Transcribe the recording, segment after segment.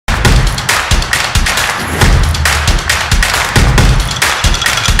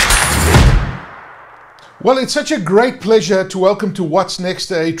Well, it's such a great pleasure to welcome to What's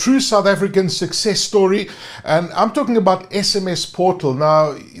Next, a true South African success story. And I'm talking about SMS Portal.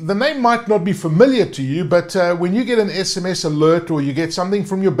 Now, the name might not be familiar to you, but when you get an SMS alert or you get something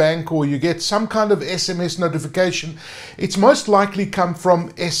from your bank or you get some kind of SMS notification, it's most likely come from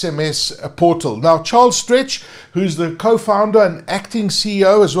SMS Portal. Now, Charles Stretch, who's the co-founder and acting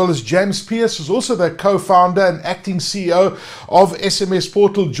CEO, as well as James Pierce, who's also the co-founder and acting CEO of SMS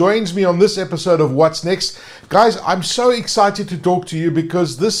Portal, joins me on this episode of What's Next. Guys, I'm so excited to talk to you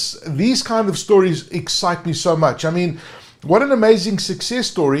because these kind of stories excite me so much. I mean, what an amazing success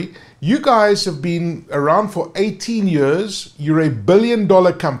story. You guys have been around for 18 years. You're a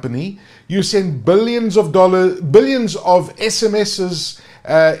billion-dollar company. You send billions of SMSs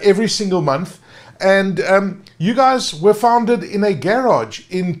every single month. And you guys were founded in a garage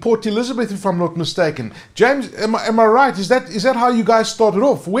in Port Elizabeth, if I'm not mistaken. James, am I right? Is that how you guys started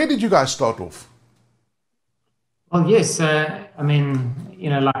off? Where did you guys start off? Well, yes. I mean,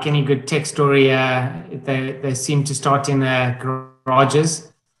 like any good tech story, they seem to start in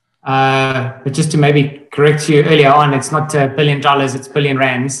garages. But just to maybe correct you earlier on, it's not $1 billion, it's billion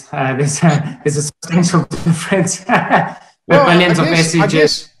rands. There's a substantial difference. Well, billions of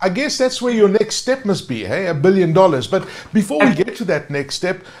messages. I guess that's where your next step must be, hey? $1 billion. But before we get to that next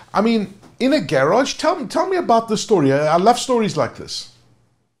step, I mean, in a garage, tell me about the story. I love stories like this.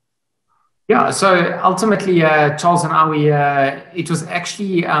 Yeah, so ultimately, Charles and I, it was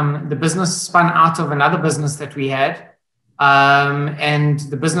actually the business spun out of another business that we had. And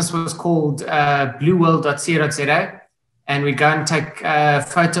the business was called blueworld.co.za. And we'd go and take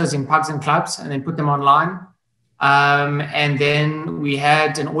photos in pubs and clubs and then put them online. And then we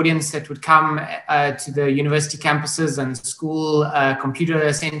had an audience that would come to the university campuses and school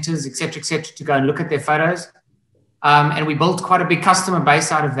computer centers, et cetera, to go and look at their photos. And we built quite a big customer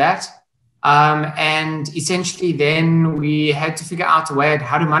base out of that. And essentially then we had to figure out a way at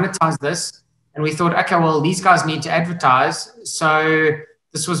how to monetize this. And we thought, okay, well, these guys need to advertise. So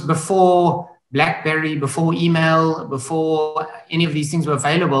this was before BlackBerry, before email, before any of these things were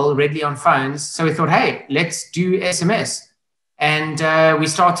available readily on phones. So we thought, hey, let's do SMS. And we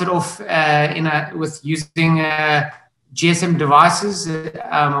started off with using GSM devices,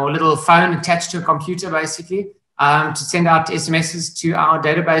 or a little phone attached to a computer, basically, to send out SMSs to our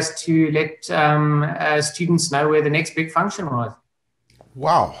database to let students know where the next big function was.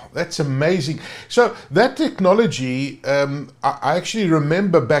 Wow, that's amazing. So that technology, I actually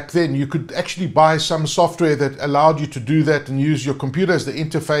remember back then you could actually buy some software that allowed you to do that and use your computer as the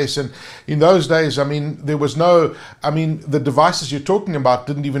interface. And in those days, I mean, the devices you're talking about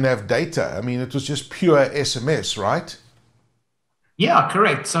didn't even have data. I mean, it was just pure SMS, right? Yeah,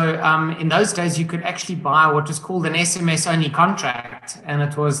 correct. So in those days, you could actually buy what was called an SMS-only contract, and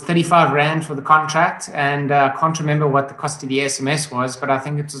it was 35 Rand for the contract. And I can't remember what the cost of the SMS was, but I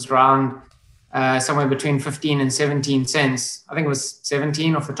think it was around somewhere between 15 and 17 cents. I think it was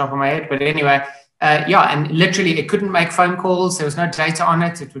 17 off the top of my head. But anyway, yeah, and literally it couldn't make phone calls. There was no data on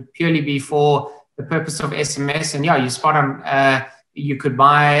it. It would purely be for the purpose of SMS. And yeah, you spot on. You could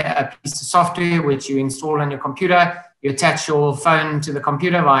buy a piece of software which you install on your computer. You attach your phone to the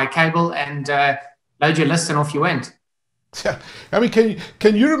computer via cable and load your list, and off you went. I mean,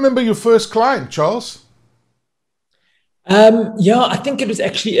 can you remember your first client, Charles? Yeah, I think it was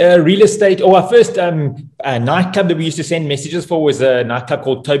actually a real estate, or our first nightclub that we used to send messages for was a nightclub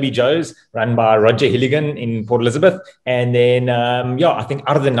called Toby Joe's, run by Roger Hilligan in Port Elizabeth. And then, yeah, I think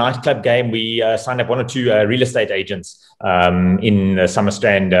out of the nightclub game, we signed up one or two real estate agents in the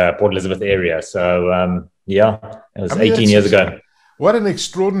Summerstrand, Port Elizabeth area. So, yeah, it was 18 years ago. What an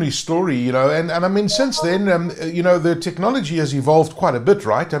extraordinary story, and I mean, since then, the technology has evolved quite a bit,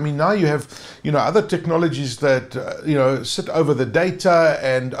 right? I mean, now you have, other technologies that, sit over the data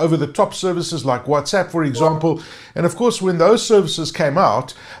and over the top services like WhatsApp, for example. And of course, when those services came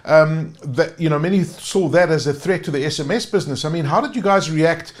out, many saw that as a threat to the SMS business. I mean, how did you guys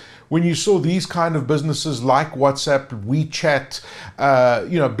react when you saw these kind of businesses like WhatsApp, WeChat,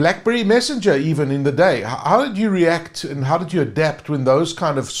 BlackBerry Messenger even in the day? How did you react and how did you adapt when those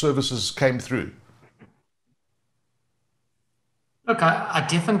kind of services came through? Look, I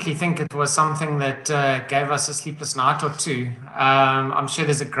definitely think it was something that gave us a sleepless night or two. I'm sure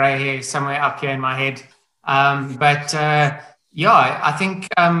there's a gray hair somewhere up here in my head. Yeah, I think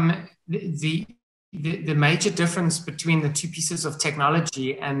the major difference between the two pieces of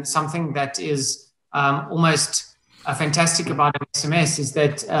technology and something that is almost fantastic about an SMS is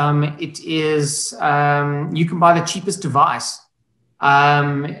that it is, you can buy the cheapest device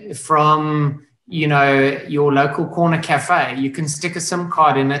from your local corner cafe. You can stick a SIM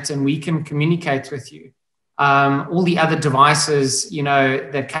card in it and we can communicate with you. all the other devices,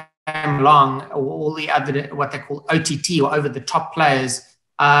 that came along, or all the other, what they call OTT or over the top players,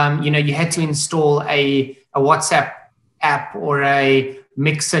 you had to install a WhatsApp app or a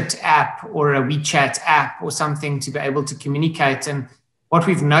Mixit app or a WeChat app or something to be able to communicate. And what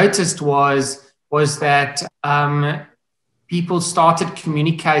we've noticed was that people started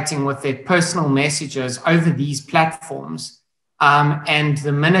communicating with their personal messages over these platforms. And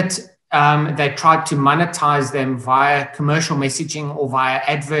the minute they tried to monetize them via commercial messaging or via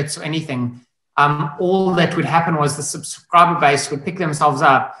adverts or anything, all that would happen was the subscriber base would pick themselves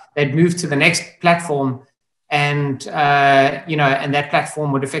up, they'd move to the next platform, and and that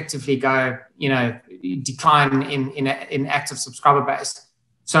platform would effectively go, decline in active subscriber base.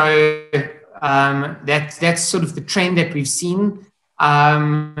 So that's sort of the trend that we've seen.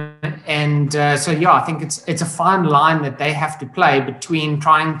 I think it's a fine line that they have to play between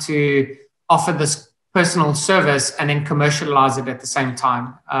trying to offer this personal service and then commercialize it at the same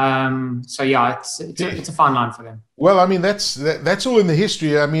time. It's a fine line for them. Well, I mean, that's all in the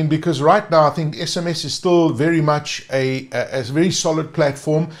history. I mean, because right now I think SMS is still very much a very solid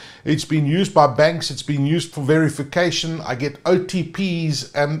platform. It's been used by banks. It's been used for verification. I get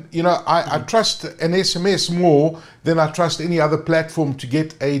OTPs, and I trust an SMS more than I trust any other platform to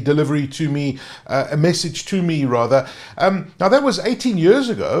get a delivery to me, a message to me rather. Now that was 18 years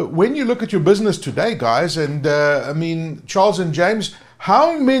ago. When you look at your business today, guys, and I mean, Charles and James,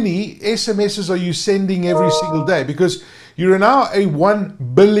 how many SMSs are you sending every single day? Because you're now a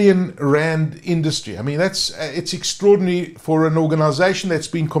 1 billion rand industry. I mean, it's extraordinary for an organization that's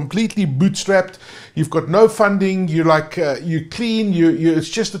been completely bootstrapped. You've got no funding. You're clean. It's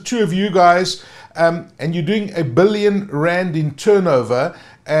just the two of you guys, and you're doing 1 billion rand in turnover.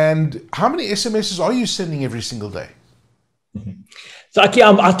 And how many SMSs are you sending every single day? So actually,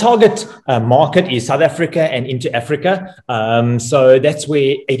 our target market is South Africa and into Africa. So that's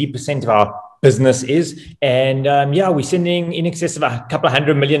where 80% of our business is. And we're sending in excess of a couple of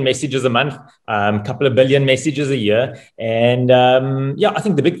 100 million messages a month, a couple of billion messages a year. And I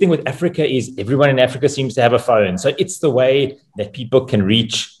think the big thing with Africa is everyone in Africa seems to have a phone. So it's the way that people can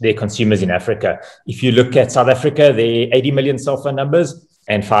reach their consumers in Africa. If you look at South Africa, there are 80 million cell phone numbers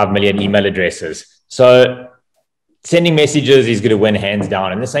and 5 million email addresses. So sending messages is going to win hands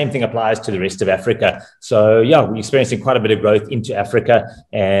down. And the same thing applies to the rest of Africa. So we're experiencing quite a bit of growth into Africa,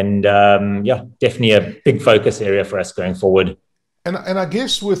 and definitely a big focus area for us going forward. And I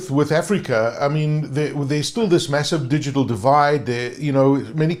guess with Africa, I mean, there's still this massive digital divide.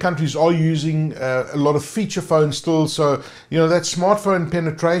 Many countries are using a lot of feature phones still. So, that smartphone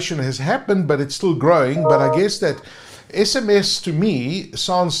penetration has happened, but it's still growing. But I guess that SMS to me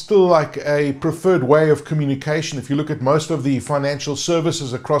sounds still like a preferred way of communication if you look at most of the financial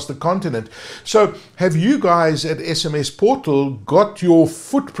services across the continent. So have you guys at SMS Portal got your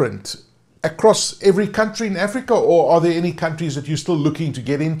footprint across every country in Africa, or are there any countries that you're still looking to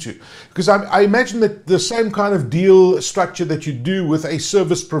get into? Because I imagine that the same kind of deal structure that you do with a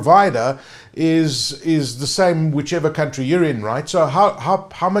service provider is the same whichever country you're in, right? So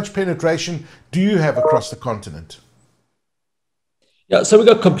how much penetration do you have across the continent? Yeah, so we've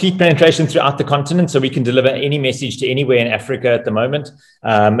got complete penetration throughout the continent, so we can deliver any message to anywhere in Africa at the moment.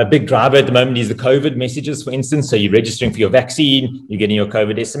 A big driver at the moment is the COVID messages, for instance. So you're registering for your vaccine, you're getting your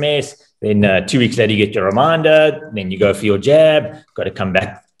COVID SMS, then 2 weeks later you get your reminder, then you go for your jab, got to come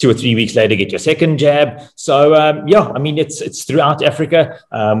back 2 or 3 weeks later, get your second jab. So I mean, it's throughout Africa.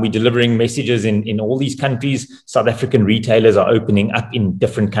 We're delivering messages in all these countries. South African retailers are opening up in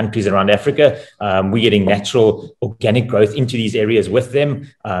different countries around Africa. We're getting natural organic growth into these areas with them.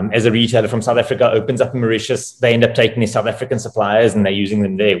 As a retailer from South Africa opens up in Mauritius, they end up taking their South African suppliers and they're using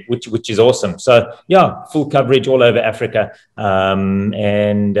them there, which is awesome. So full coverage all over Africa.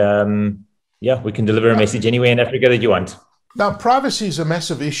 We can deliver a message anywhere in Africa that you want. Now, privacy is a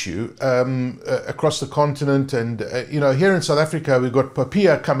massive issue across the continent, and here in South Africa, we've got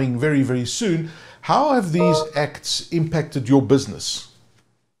PAPIA coming very, very soon. How have these acts impacted your business?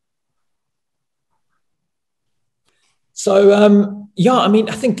 So, I mean,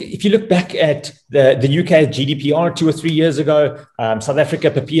 I think if you look back at the UK GDPR 2 or 3 years ago, South Africa,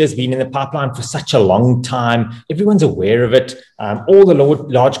 PAPIA has been in the pipeline for such a long time. Everyone's aware of it. All the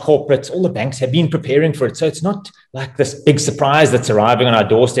large corporates, all the banks have been preparing for it. So it's not like this big surprise that's arriving on our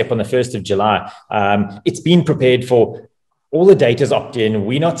doorstep on the 1st of July. It's been prepared for. All the data's opt-in.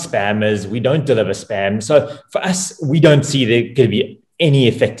 We're not spammers. We don't deliver spam. So for us, we don't see there going to be any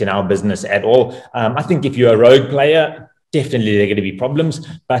effect in our business at all. I think if you're a rogue player, definitely there are going to be problems.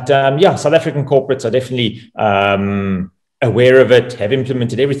 But South African corporates are definitely aware of it, have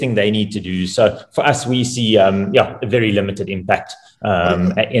implemented everything they need to do. So for us, we see a very limited impact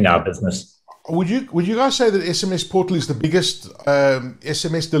in our business. Would you guys say that SMS Portal is the biggest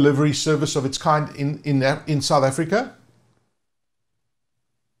SMS delivery service of its kind in South Africa?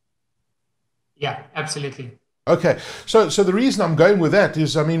 Yeah, absolutely. Okay, so the reason I'm going with that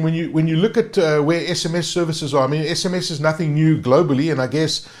is, I mean, when you look at where SMS services are, I mean, SMS is nothing new globally, and I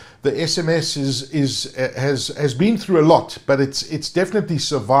guess the SMS has been through a lot, but it's definitely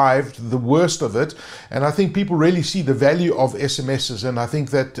survived the worst of it, and I think people really see the value of SMSs, and I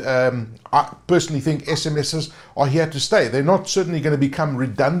think that I personally think SMSs are here to stay. They're not certainly going to become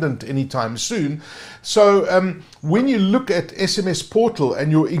redundant anytime soon. So when you look at SMS Portal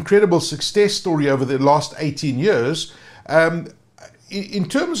and your incredible success story over the last 18 years, in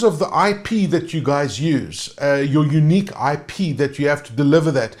terms of the IP that you guys use, your unique IP that you have to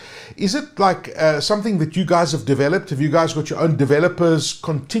deliver that, is it like something that you guys have developed? Have you guys got your own developers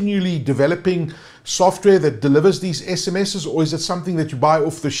continually developing software that delivers these SMSs, or is it something that you buy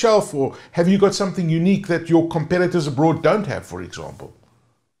off the shelf, or have you got something unique that your competitors abroad don't have, for example?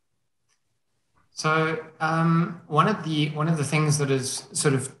 So one of the things that is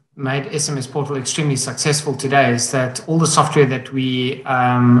sort of made SMS Portal extremely successful today is that all the software that we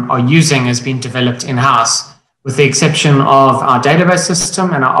are using has been developed in-house, with the exception of our database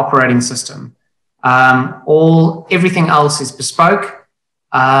system and our operating system. Everything else is bespoke.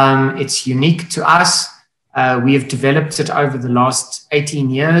 It's unique to us. We have developed it over the last 18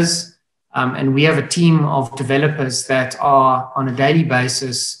 years, and we have a team of developers that are on a daily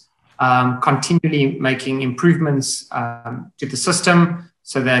basis continually making improvements to the system,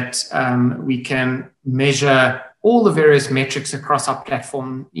 so that we can measure all the various metrics across our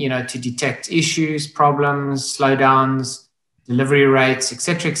platform, to detect issues, problems, slowdowns, delivery rates, et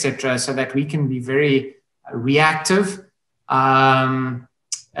cetera, so that we can be very reactive, to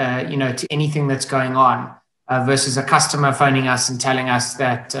anything that's going on, versus a customer phoning us and telling us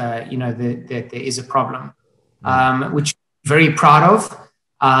that, that there is a problem, which I'm very proud of,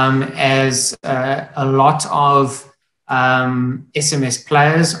 as a lot of SMS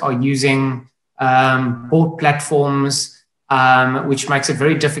players are using bought platforms, which makes it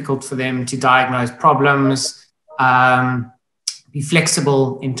very difficult for them to diagnose problems, be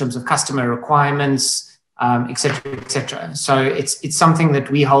flexible in terms of customer requirements, et cetera. So it's something that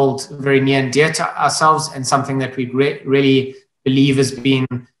we hold very near and dear to ourselves, and something that we really believe has been,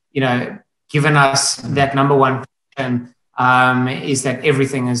 given us that number one position, is that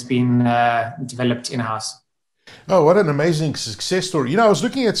everything has been developed in-house. Oh, what an amazing success story. I was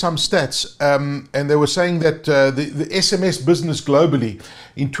looking at some stats, and they were saying that the SMS business globally,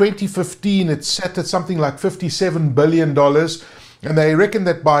 in 2015, it sat at something like $57 billion. And they reckon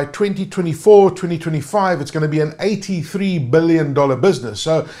that by 2024, 2025, it's going to be an $83 billion business.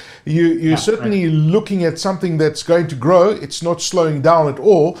 So you're certainly looking at something that's going to grow. It's not slowing down at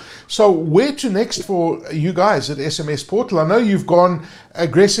all. So where to next for you guys at SMS Portal? I know you've gone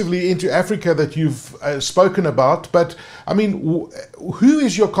aggressively into Africa that you've spoken about, but I mean, who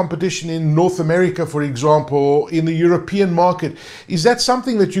is your competition in North America, for example, in the European market? Is that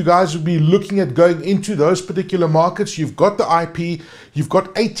something that you guys would be looking at going into those particular markets? You've got the IP, you've got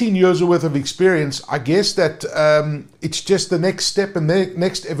 18 years worth of experience. I guess that it's just the next step and the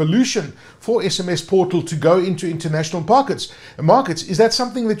next evolution for SMS Portal to go into international markets. Is that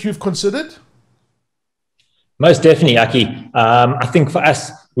something that you've considered? Most definitely, Aki. I think for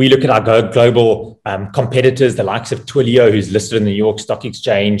us, we look at our global competitors, the likes of Twilio, who's listed in the New York Stock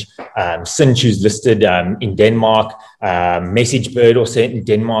Exchange, Sinch, who's listed in Denmark, MessageBird also in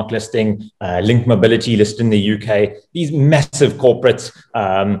Denmark listing, Link Mobility listed in the UK. These massive corporates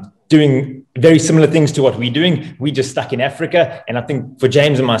doing very similar things to what we're doing. We just stuck in Africa. And I think for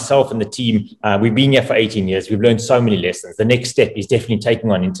James and myself and the team, we've been here for 18 years. We've learned so many lessons. The next step is definitely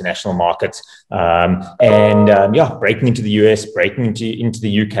taking on international markets, breaking into the US, breaking into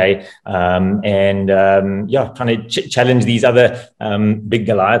the UK, trying to challenge these other big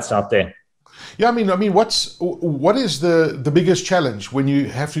Goliaths out there. Yeah, I mean, what is the biggest challenge when you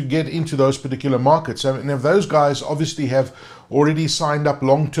have to get into those particular markets? I mean, if those guys obviously have already signed up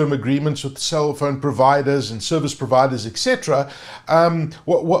long-term agreements with cell phone providers and service providers, etc.,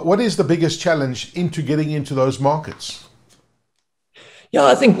 what is the biggest challenge into getting into those markets? Yeah,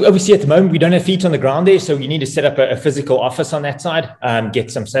 I think obviously at the moment we don't have feet on the ground there, so you need to set up a physical office on that side,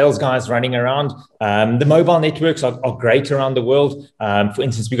 get some sales guys running around. The mobile networks are great around the world. For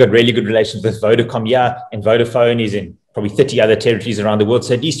instance, we've got really good relations with Vodacom here, and Vodafone is in probably 30 other territories around the world.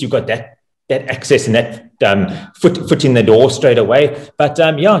 So at least you've got that that access and that foot in the door straight away. But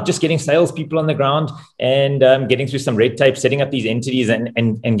yeah, just getting salespeople on the ground and getting through some red tape, setting up these entities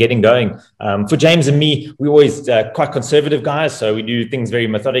and getting going. For James and me, we're always quite conservative guys, so we do things very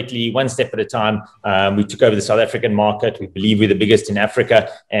methodically, one step at a time. We took over the South African market. We believe we're the biggest in Africa,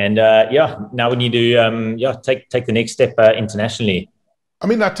 and yeah, now we need to take the next step internationally. I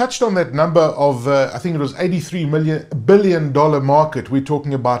mean, I touched on that number of, I think it was $83 billion market we're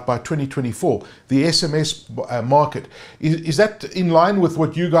talking about by 2024, the SMS market. Is that in line with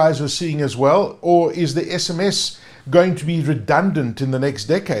what you guys are seeing as well? Or is the SMS going to be redundant in the next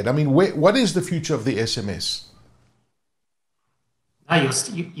decade? I mean, what is the future of the SMS? No,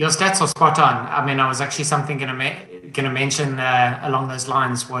 your stats are spot on. I mean, I was actually going to mention along those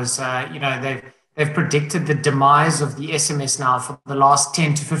lines was, they've predicted the demise of the SMS now for the last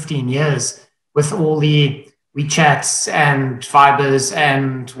 10 to 15 years with all the WeChats and Vibers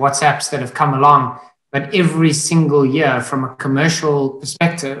and WhatsApps that have come along. But every single year, from a commercial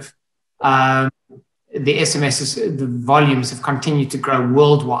perspective, the SMS, the volumes have continued to grow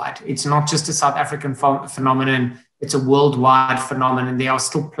worldwide. It's not just a South African phenomenon. It's a worldwide phenomenon. There are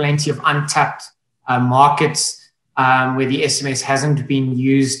still plenty of untapped markets where the SMS hasn't been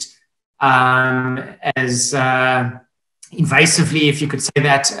used as invasively, if you could say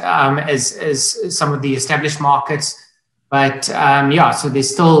that, as some of the established markets. But yeah, so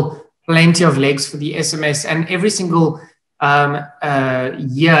there's still plenty of legs for the SMS. And every single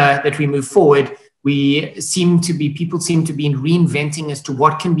year that we move forward, people seem to be reinventing as to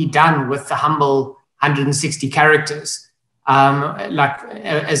what can be done with the humble 160 characters. Like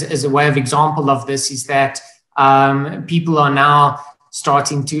as a way of example of this is that people are now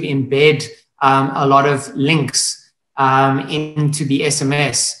starting to embed a lot of links into the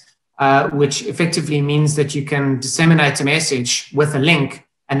SMS, which effectively means that you can disseminate a message with a link,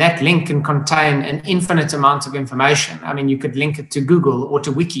 and that link can contain an infinite amount of information. I mean, you could link it to Google or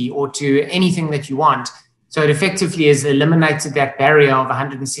to Wiki or to anything that you want. So it effectively has eliminated that barrier of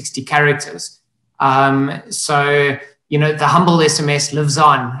 160 characters. So the humble SMS lives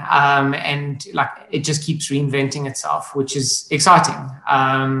on, and like it just keeps reinventing itself, which is exciting.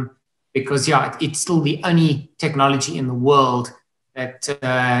 Because yeah, it's still the only technology in the world that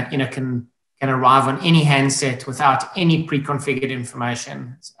can arrive on any handset without any pre-configured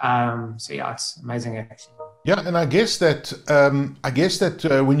information. So yeah, it's amazing actually. Yeah, and I guess that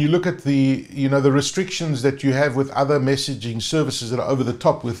when you look at the the restrictions that you have with other messaging services that are over the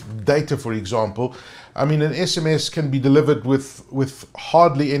top with data, for example, I mean, an SMS can be delivered with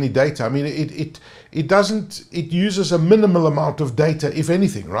hardly any data. I mean, it uses a minimal amount of data, if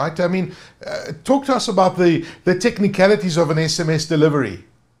anything, right? I mean, talk to us about the technicalities of an SMS delivery.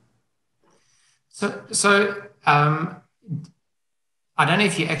 So I don't know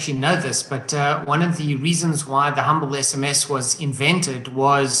if you actually know this, but one of the reasons why the humble SMS was invented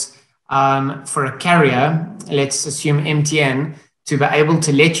was for a carrier, let's assume MTN, to be able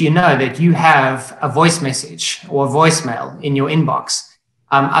to let you know that you have a voice message or a voicemail in your inbox.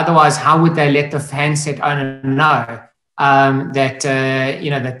 Otherwise, how would they let the handset owner know that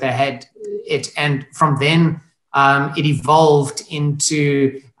that they had it? And from then, it evolved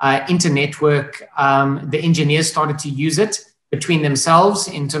into internetwork. The engineers started to use it between themselves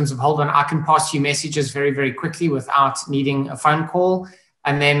in terms of, hold on, I can pass you messages very, very quickly without needing a phone call.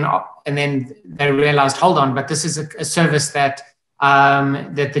 And then they realized, hold on, but this is a service that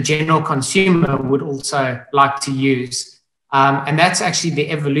that the general consumer would also like to use. And that's actually the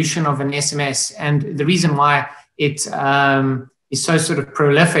evolution of an SMS. And the reason why it is so sort of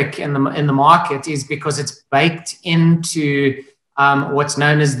prolific in the market is because it's baked into what's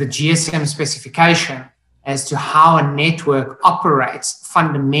known as the GSM specification as to how a network operates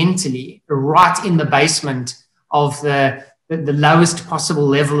fundamentally right in the basement of the lowest possible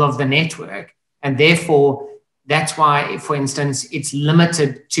level of the network. And therefore, that's why, for instance, it's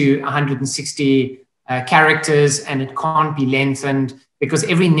limited to 160 characters and it can't be lengthened, because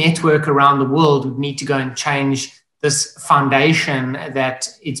every network around the world would need to go and change this foundation that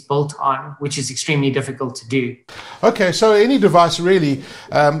it's built on, which is extremely difficult to do. Okay, so any device really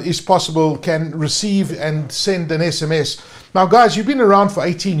is possible, can receive and send an SMS. Now, guys, you've been around for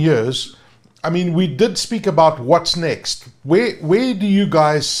 18 years. I mean, we did speak about what's next. Where do you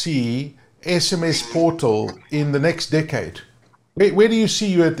guys see SMS Portal in the next decade? Where do you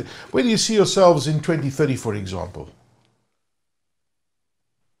see where do you see yourselves in 2030, for example?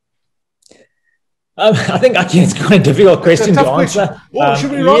 I think actually it's quite a difficult question to answer. Or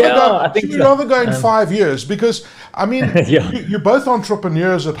should we rather go in 5 years? Because I mean, you're both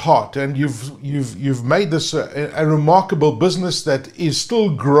entrepreneurs at heart, and you've made this a remarkable business that is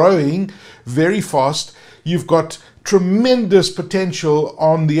still growing very fast. You've got tremendous potential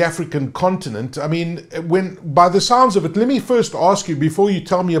on the African continent. I mean, by the sounds of it, let me first ask you, before you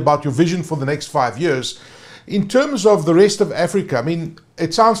tell me about your vision for the next 5 years, in terms of the rest of Africa, I mean,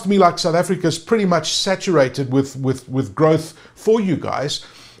 it sounds to me like South Africa is pretty much saturated with growth for you guys.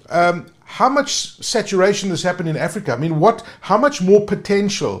 How much saturation has happened in Africa? I mean, how much more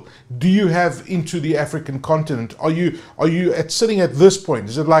potential do you have into the African continent? Are you sitting at this point?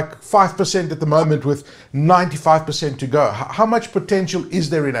 Is it like 5% at the moment with 95% to go? How much potential is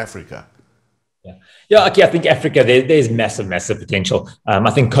there in Africa? Yeah. Okay. I think Africa, there's massive potential.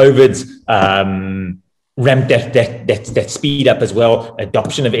 I think COVID's ramped that speed up as well.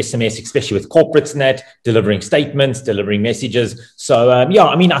 Adoption of SMS, especially with corporates and that, delivering statements, delivering messages. So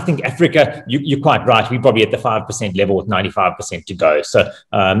I mean, I think Africa, you're quite right. We're probably at the 5% level with 95% to go. So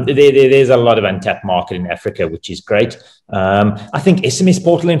there's a lot of untapped market in Africa, which is great. I think SMS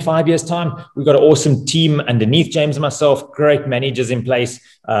Portal in 5 years' time, we've got an awesome team underneath James and myself, great managers in place.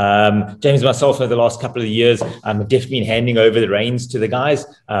 James and myself over the last couple of years have definitely been handing over the reins to the guys,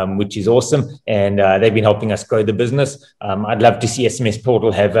 which is awesome. And they've been helping us grow the business. I'd love to see SMS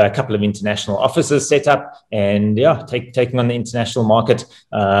Portal have a couple of international offices set up and taking on the international market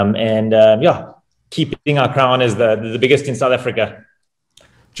keeping our crown as the biggest in South Africa.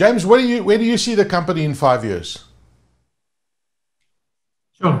 James, where do you see the company in 5 years?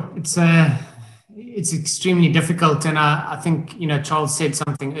 Sure, it's extremely difficult, and I think Charles said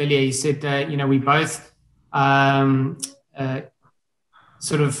something earlier. He said we both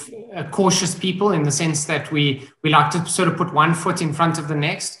sort of cautious people in the sense that we like to sort of put one foot in front of the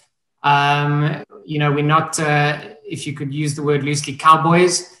next. We're not, if you could use the word loosely,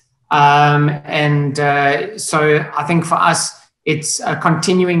 cowboys, and so I think for us it's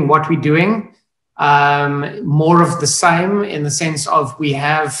continuing what we're doing. More of the same in the sense of we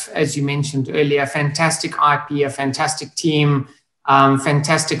have, as you mentioned earlier, fantastic IP, a fantastic team,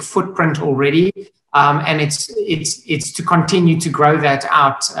 fantastic footprint already. And it's to continue to grow that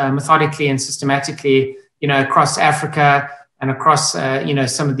out methodically and systematically, across Africa and across,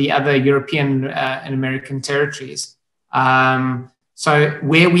 some of the other European and American territories. So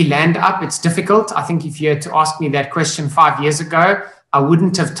where we land up, it's difficult. I think if you had to ask me that question 5 years ago, I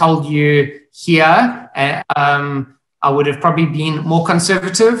wouldn't have told you here. I would have probably been more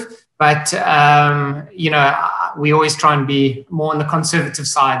conservative, but we always try and be more on the conservative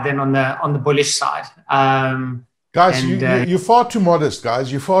side than on the bullish side. Guys, you're far too modest,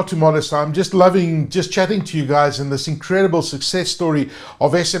 guys. You're far too modest. I'm just loving chatting to you guys and this incredible success story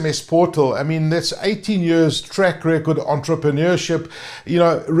of SMS Portal. I mean, that's 18 years track record entrepreneurship,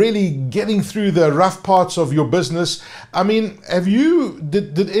 really getting through the rough parts of your business. I mean,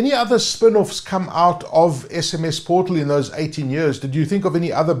 did any other spin-offs come out of SMS Portal in those 18 years? Did you think of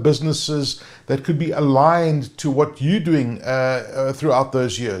any other businesses that could be aligned to what you're doing throughout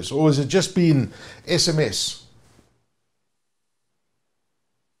those years? Or has it just been SMS?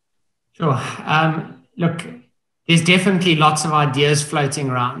 Sure. Look, there's definitely lots of ideas floating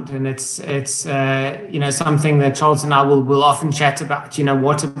around, and it's something that Charles and I will often chat about.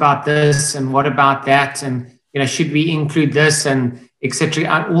 What about this and what about that, and should we include this and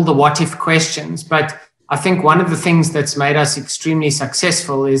etc. All the what if questions. But I think one of the things that's made us extremely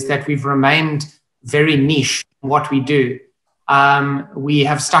successful is that we've remained very niche in what we do. We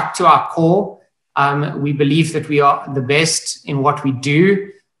have stuck to our core. We believe that we are the best in what we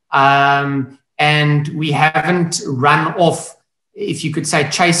do. And we haven't run off, if you could say,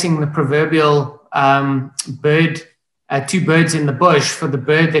 chasing the proverbial bird, two birds in the bush for the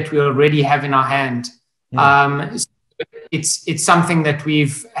bird that we already have in our hand. So it's something that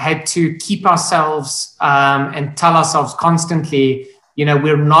we've had to keep ourselves and tell ourselves constantly,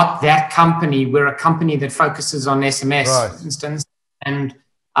 we're not that company. We're a company that focuses on SMS, right, for instance, and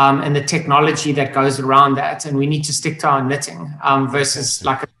the technology that goes around that. And we need to stick to our knitting versus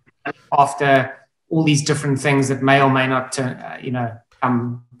like after all these different things that may or may not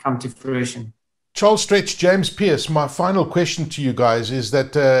come to fruition. Charles Stretch, James Pierce, my final question to you guys is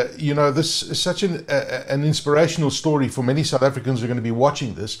that, this is such an inspirational story for many South Africans who are going to be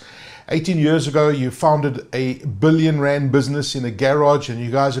watching this. 18 years ago, you founded a R1 billion business in a garage, and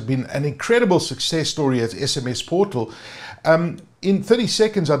you guys have been an incredible success story as SMS Portal. In 30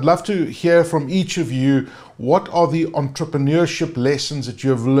 seconds, I'd love to hear from each of you. What are the entrepreneurship lessons that you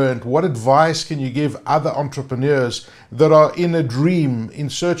have learned? What advice can you give other entrepreneurs that are in a dream,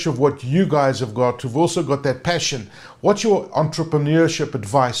 in search of what you guys have got, who've also got that passion? What's your entrepreneurship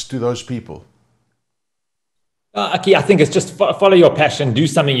advice to those people? Okay, I think it's just follow your passion, do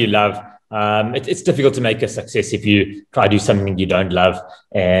something you love. It's difficult to make a success if you try to do something you don't love.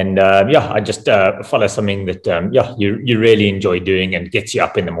 And I just follow something that you really enjoy doing and gets you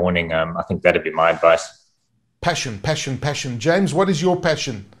up in the morning. I think that'd be my advice. Passion, passion, passion. James, what is your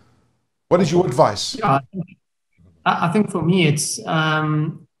passion? What is your advice? Yeah, I think for me, it's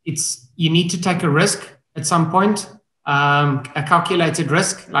you need to take a risk at some point. A calculated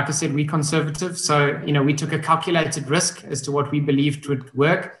risk. Like I said, we're conservative, so we took a calculated risk as to what we believed would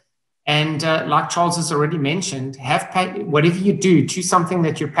work. And like Charles has already mentioned, whatever you do, choose something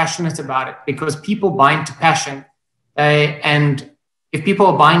that you're passionate about it, because people buy into passion. And if people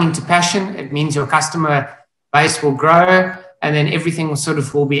are buying into passion, it means your customer base will grow, and then everything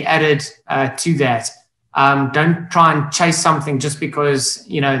will be added to that. Don't try and chase something just because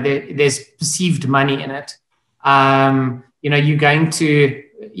there's perceived money in it. You're going to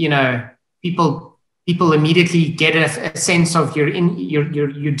people immediately get a sense of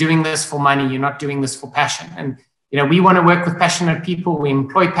you're doing this for money, you're not doing this for passion. And we want to work with passionate people, we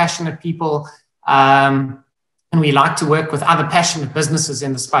employ passionate people, and we like to work with other passionate businesses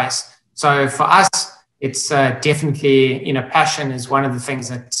in the space. So for us, it's definitely passion is one of the things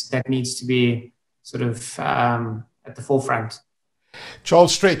that needs to be at the forefront.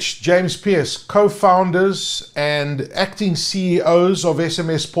 Charles Stretch, James Pierce, co-founders and acting CEOs of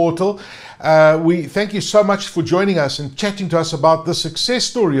SMS Portal. We thank you so much for joining us and chatting to us about the success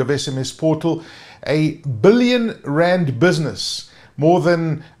story of SMS Portal, a R1 billion business. More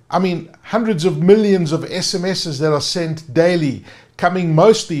than, hundreds of millions of SMSs that are sent daily, coming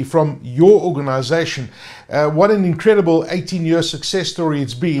mostly from your organization. What an incredible 18-year success story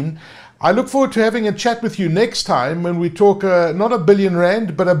it's been. I look forward to having a chat with you next time when we talk not R1 billion,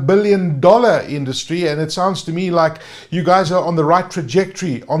 but $1 billion industry. And it sounds to me like you guys are on the right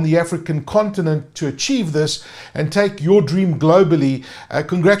trajectory on the African continent to achieve this and take your dream globally.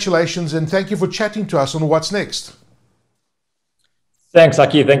 Congratulations, and thank you for chatting to us on What's Next. Thanks,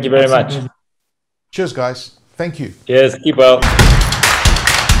 Aki. Thank you very much. Cheers, guys. Thank you. Cheers. Keep well.